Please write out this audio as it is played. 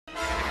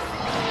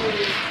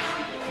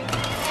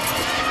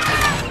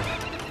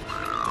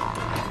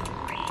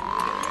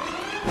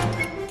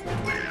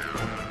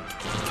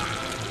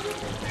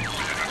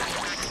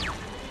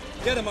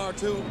him,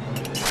 R2.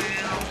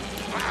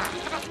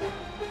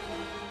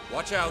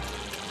 Watch out.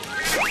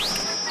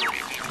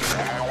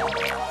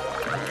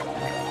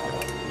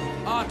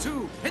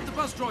 R2, hit the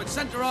bus droid,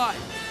 center eye.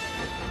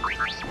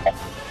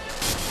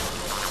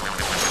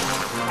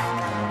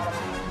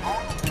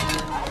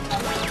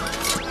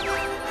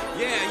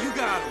 Yeah, you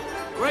got him.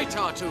 Great,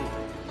 R2.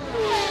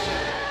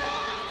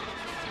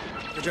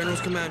 The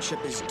General's command ship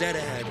is dead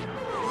ahead.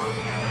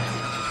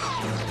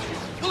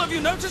 Well, have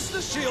you noticed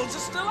the shields are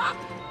still up?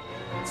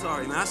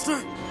 Sorry,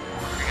 Master.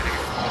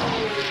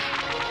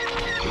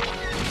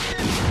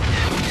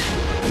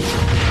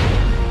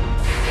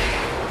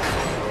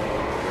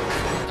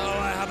 Oh,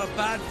 I have a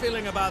bad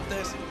feeling about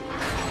this.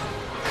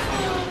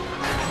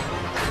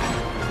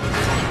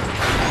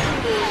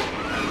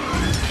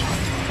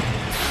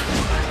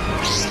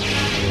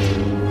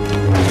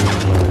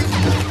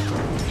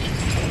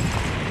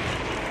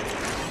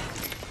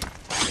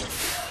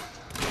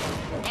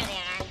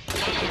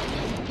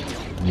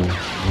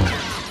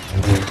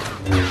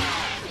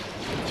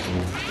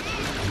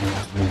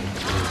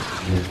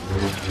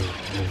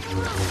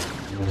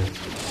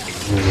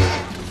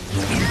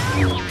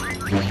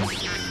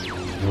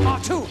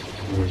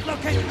 R2,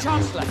 locate the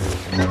Chancellor.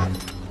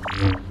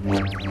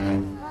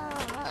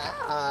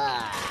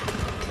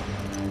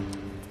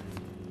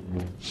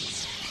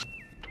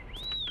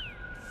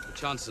 The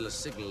Chancellor's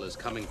signal is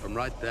coming from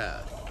right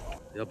there.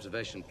 The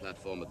observation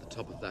platform at the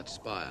top of that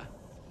spire.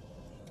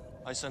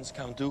 I sense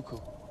Count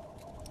Dooku.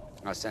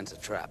 I sense a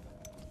trap.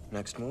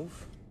 Next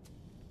move?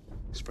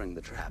 Spring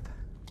the trap.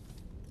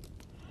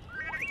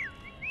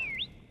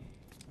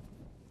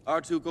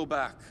 R2, go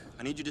back.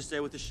 I need you to stay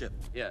with the ship.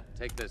 Here,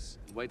 take this.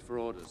 Wait for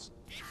orders.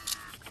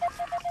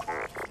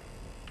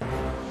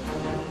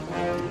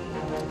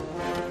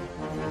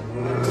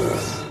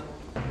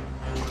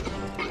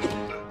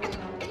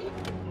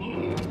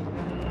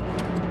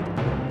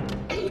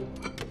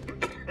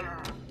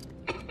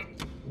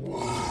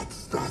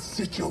 What's the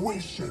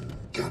situation,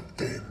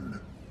 Captain?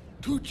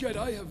 2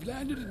 Jedi have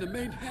landed in the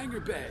main hangar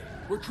bay.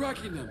 We're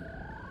tracking them.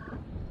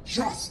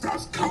 Just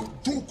as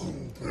Count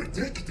Dooku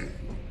predicted.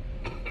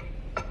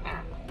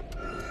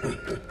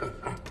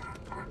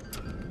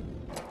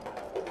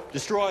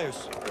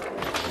 Destroyers.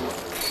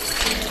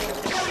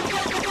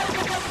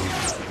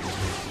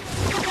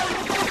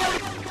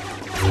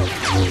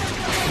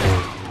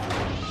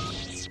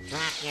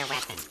 Drop your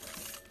weapon.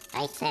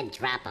 I said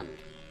drop them.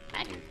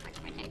 Roger,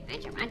 roger,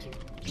 roger, roger.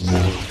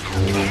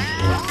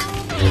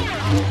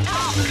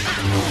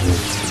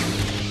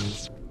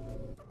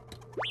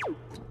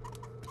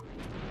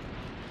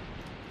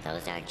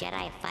 Those are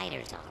Jedi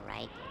fighters, all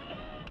right.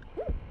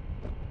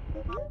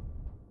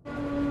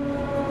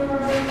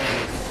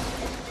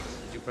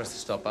 Did you press the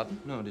stop button?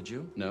 No, did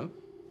you? No.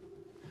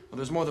 Well,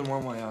 there's more than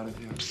one way out of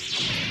here.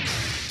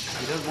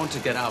 We don't want to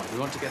get out. We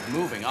want to get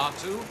moving.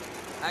 R2,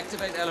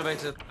 activate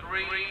elevator.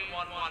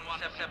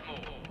 311, step 4.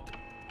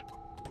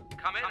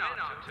 Come in,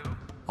 R2.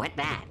 What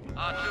that?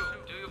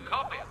 R2, do you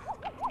copy?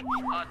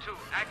 R2,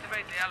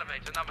 activate the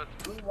elevator number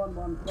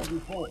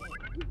 31174.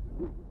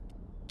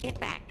 Get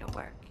back to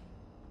work.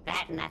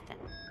 That nothing.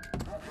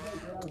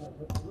 Activate the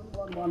elevator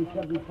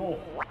 31174.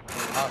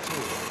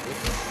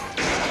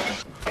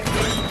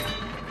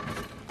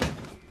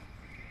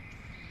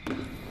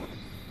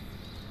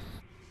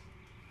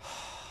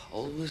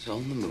 Always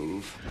on the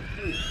move.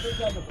 Pick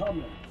up the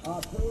comlink.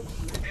 R2.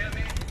 Hear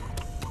me?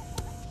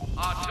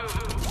 R2.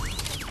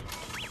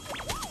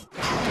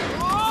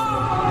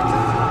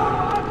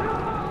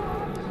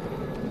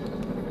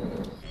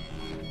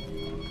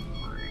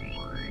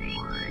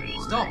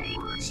 Stop!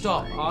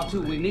 Stop! R2,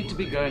 we need to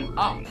be going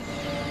up.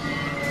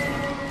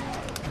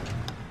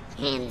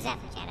 Hands up,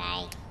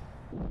 Jedi.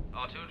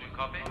 R2, do you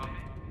copy?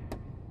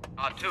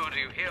 R2, do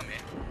you hear me?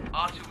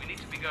 R2, we need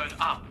to be going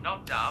up,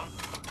 not down.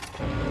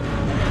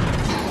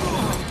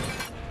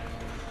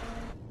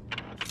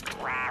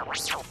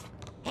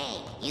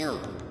 Hey, you.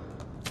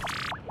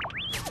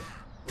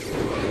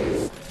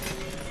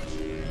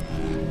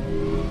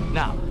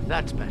 Now,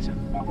 that's better.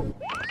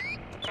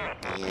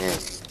 You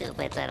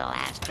stupid little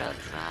astro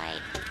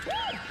droid.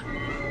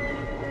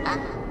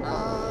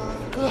 Uh-oh.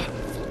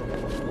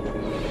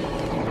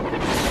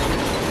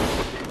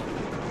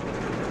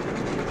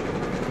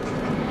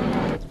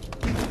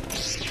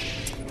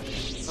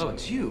 Oh,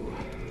 it's you.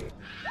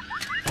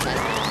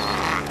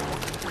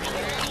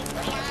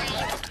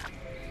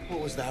 What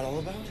was that all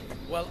about?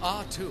 Well,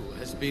 R2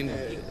 has been...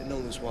 No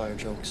loose wire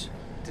jokes.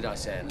 Did I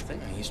say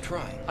anything? He's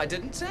trying. I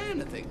didn't say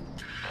anything.